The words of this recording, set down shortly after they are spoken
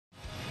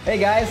Hey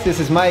guys,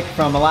 this is Mike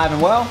from Alive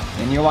and Well,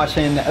 and you're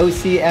watching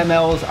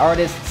OCML's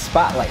Artist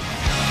Spotlight.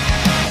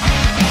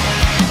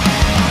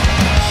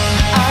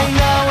 I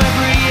know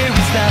every year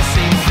it's the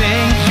same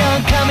thing.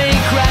 Young coming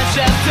crash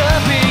after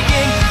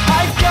peaking.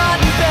 I've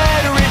gotten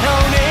better at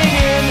honing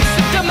in.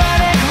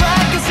 Symptomatic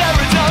lack of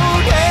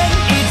serotonin.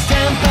 It's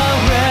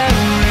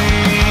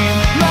temporary.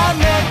 My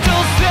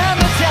mental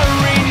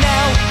cemetery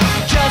now.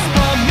 Just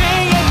pour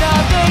me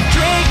another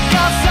drink.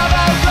 I'll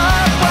suffer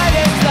up when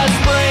it's the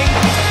spring.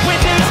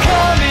 Winter's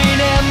coming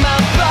and my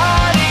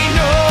body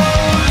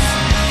knows.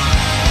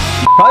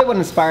 Probably what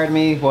inspired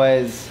me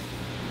was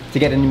to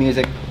get into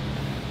music.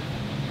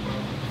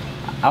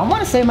 I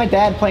want to say my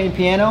dad playing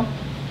piano.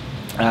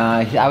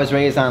 I was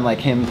raised on like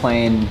him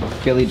playing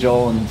Billy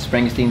Joel and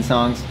Springsteen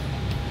songs,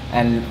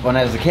 and when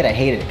I was a kid I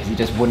hated it because he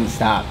just wouldn't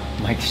stop.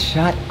 I'm like,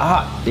 shut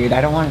up dude,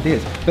 I don't want to do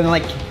this. But then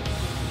like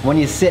when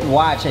you sit and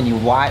watch and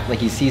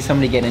you see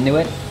somebody get into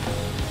it,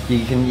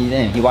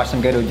 you watch them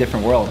go to a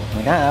different world. I'm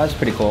like, that was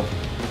pretty cool.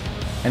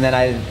 And then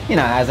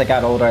as I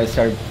got older I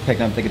started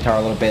picking up the guitar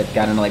a little bit,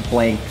 got into like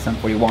Blank, Sum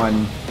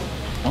 41,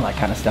 all that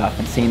kind of stuff,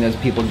 and seeing those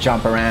people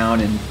jump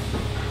around and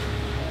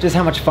just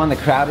how much fun the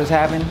crowd was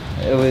having.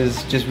 It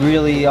was just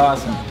really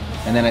awesome.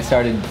 And then I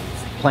started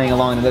playing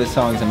along to those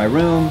songs in my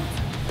room,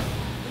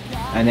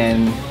 and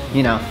then,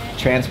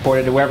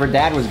 transported to wherever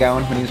Dad was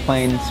going when he was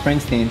playing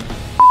Springsteen.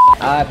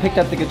 I picked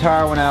up the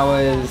guitar when I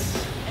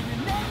was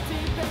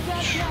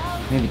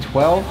maybe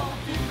 12.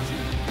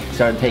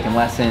 Started taking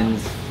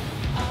lessons.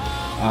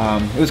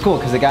 It was cool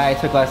because the guy I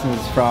took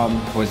lessons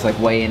from was like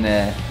way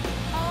into,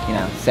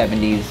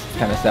 70s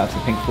kind of stuff. So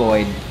Pink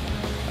Floyd,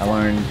 I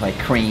learned like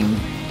Cream,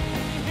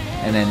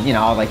 and then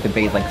all like the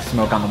bass, like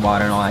Smoke on the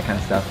Water and all that kind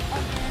of stuff.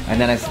 And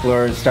then I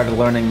started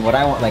learning what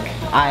I want. Like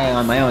I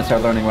on my own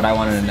started learning what I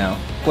wanted to know,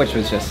 which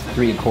was just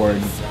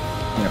 3-chord,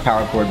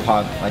 power chord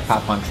pop, like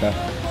pop punk stuff.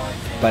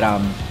 But I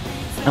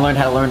learned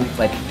how to learn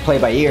like play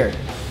by ear,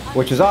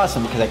 which was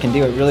awesome because I can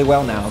do it really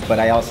well now. But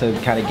I also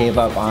kind of gave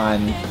up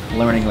on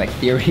learning like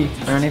theory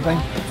or anything.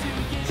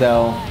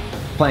 So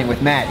playing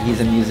with Matt,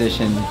 he's a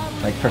musician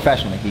like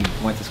professionally. He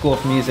went to school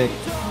for music.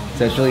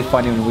 So it's really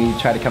funny when we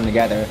try to come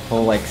together.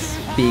 We'll like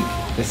speak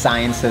the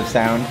science of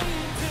sound.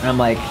 And I'm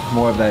like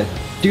more of a,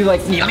 do like,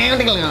 and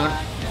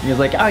he's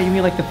like, oh, you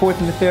mean like the 4th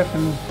and the 5th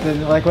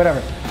and like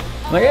whatever.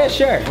 I'm like, yeah,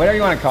 sure, whatever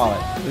you want to call it.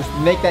 Just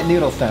make that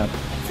noodle sound.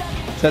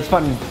 So it's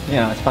fun,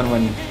 it's fun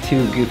when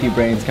two goofy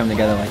brains come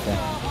together like that.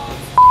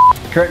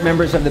 Current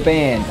members of the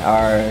band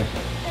are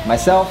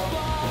myself,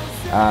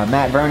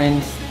 Matt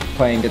Vernon's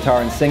playing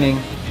guitar and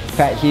singing,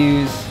 Pat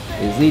Hughes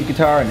is lead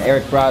guitar, and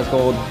Eric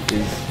Brosgold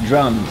is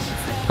drums.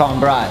 Call him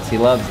Braz, he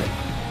loves it.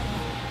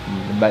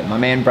 But my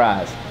man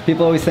Braz.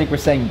 People always think we're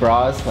saying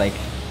bras, like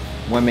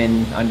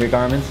women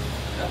undergarments.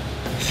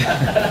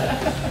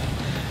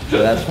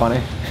 So that's funny.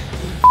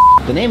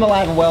 The name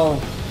Alive and Well,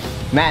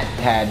 Matt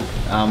had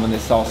when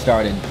this all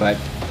started, but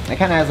it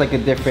kind of has like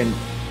there's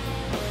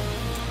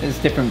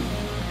different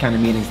kind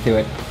of meanings to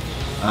it.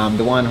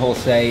 The one he'll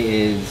say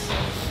is,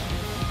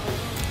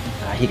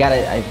 he got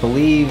it, I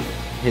believe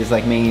his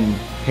like main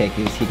pick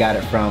is he got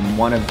it from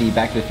one of the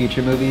Back to the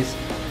Future movies.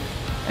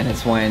 And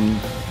it's when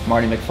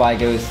Marty McFly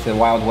goes to the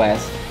Wild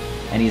West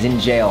and he's in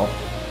jail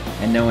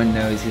and no one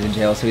knows he's in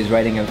jail, so he's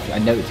writing a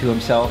note to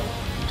himself,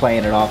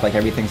 playing it off like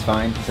everything's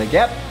fine. He's like,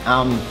 yep,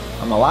 I'm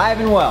alive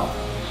and well.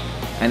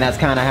 And that's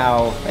kind of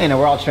how,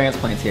 we're all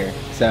transplants here.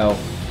 So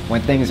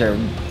when things are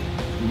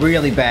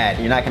really bad,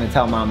 you're not going to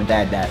tell mom and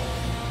dad that.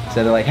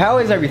 So they're like, how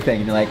is everything?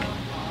 And you're like,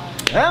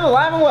 I'm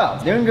alive and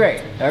well, doing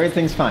great,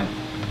 everything's fine.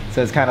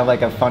 So it's kind of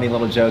like a funny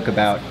little joke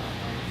about,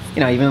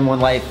 even when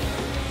life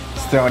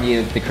throwing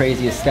you the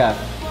craziest stuff,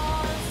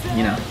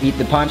 eat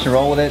the punch and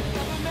roll with it,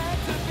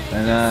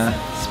 and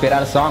spit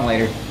out a song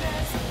later.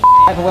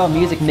 Alive and Well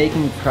music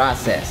making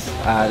process.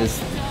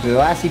 The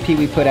last EP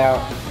we put out,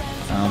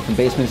 From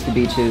Basements to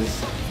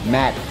Beaches,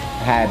 Matt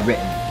had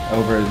written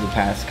over the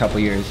past couple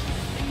years.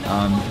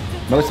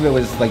 Most of it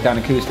was like done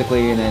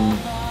acoustically, and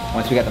then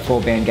once we got the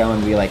full band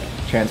going, we like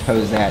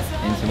transposed that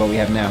into what we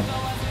have now.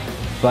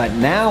 But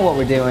now what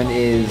we're doing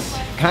is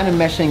kind of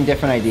meshing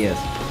different ideas.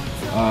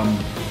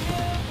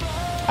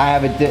 I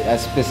have a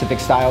specific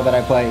style that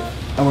I play,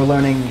 and we're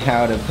learning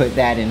how to put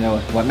that into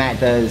what Matt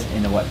does,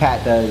 into what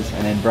Pat does,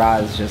 and then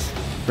Braz just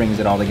brings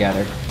it all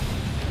together.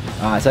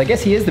 So I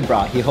guess he is the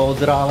bra, he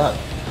holds it all up.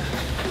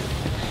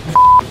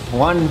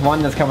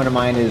 One that's coming to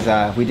mind is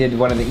we did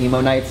one of the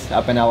emo nights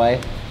up in LA,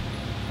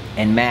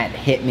 and Matt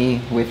hit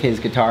me with his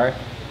guitar,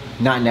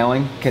 not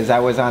knowing, because I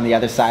was on the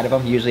other side of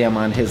him. Usually I'm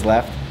on his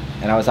left,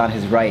 and I was on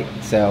his right,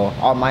 so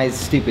all my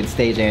stupid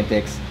stage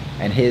antics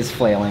and his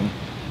flailing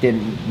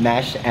didn't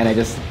mesh, and I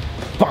just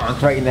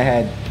bonked right in the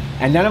head.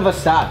 And none of us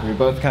stopped. We were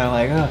both kind of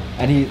like, ugh.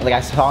 And I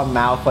saw him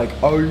mouth like,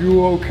 are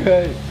you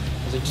okay?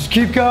 I was like, just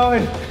keep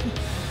going.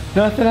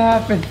 Nothing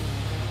happened.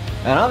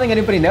 And I don't think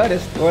anybody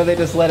noticed, or they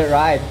just let it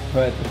ride,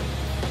 but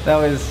that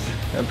was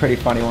a pretty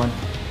funny one.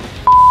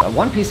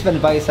 One piece of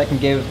advice I can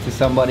give to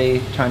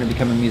somebody trying to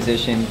become a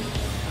musician: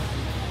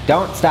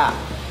 don't stop.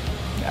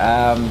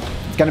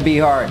 It's gonna be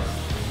hard.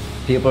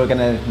 people are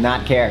gonna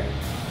not care.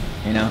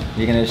 You know,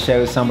 you're gonna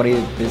show somebody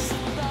this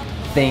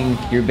thing,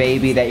 your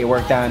baby that you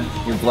worked on,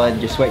 your blood,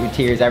 your sweat, your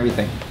tears,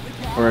 everything,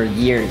 for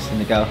years, and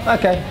they go,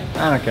 okay,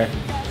 I don't care.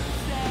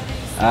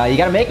 You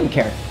gotta make them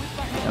care.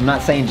 I'm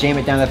not saying jam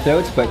it down their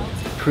throats, but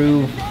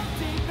prove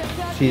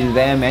to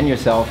them and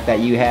yourself that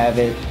you have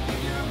it,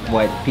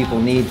 what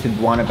people need to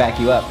want to back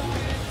you up.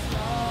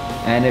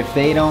 And if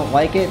they don't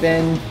like it,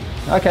 then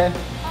okay,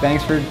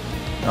 thanks for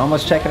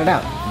almost checking it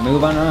out.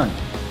 Move on,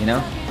 you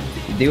know?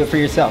 You do it for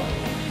yourself.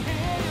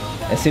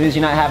 As soon as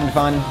you're not having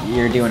fun,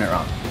 you're doing it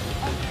wrong.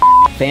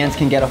 Fans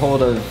can get a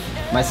hold of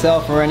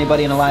myself or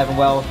anybody in Alive and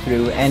Well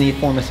through any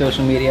form of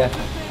social media.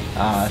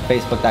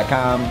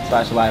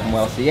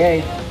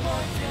 Facebook.com/AliveandWellCA,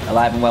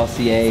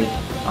 AliveandWellCA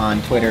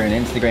on Twitter and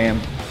Instagram.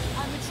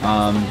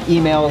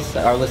 Emails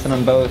are listed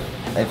on both.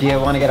 If you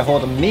want to get a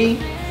hold of me,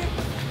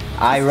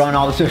 I run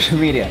all the social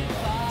media.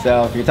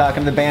 So if you're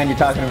talking to the band, you're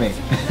talking to me.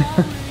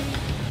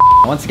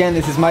 Once again,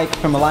 this is Mike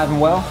from Alive and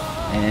Well,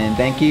 and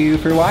thank you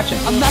for watching.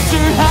 I'm not sure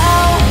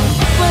how,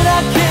 but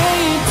I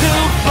can't.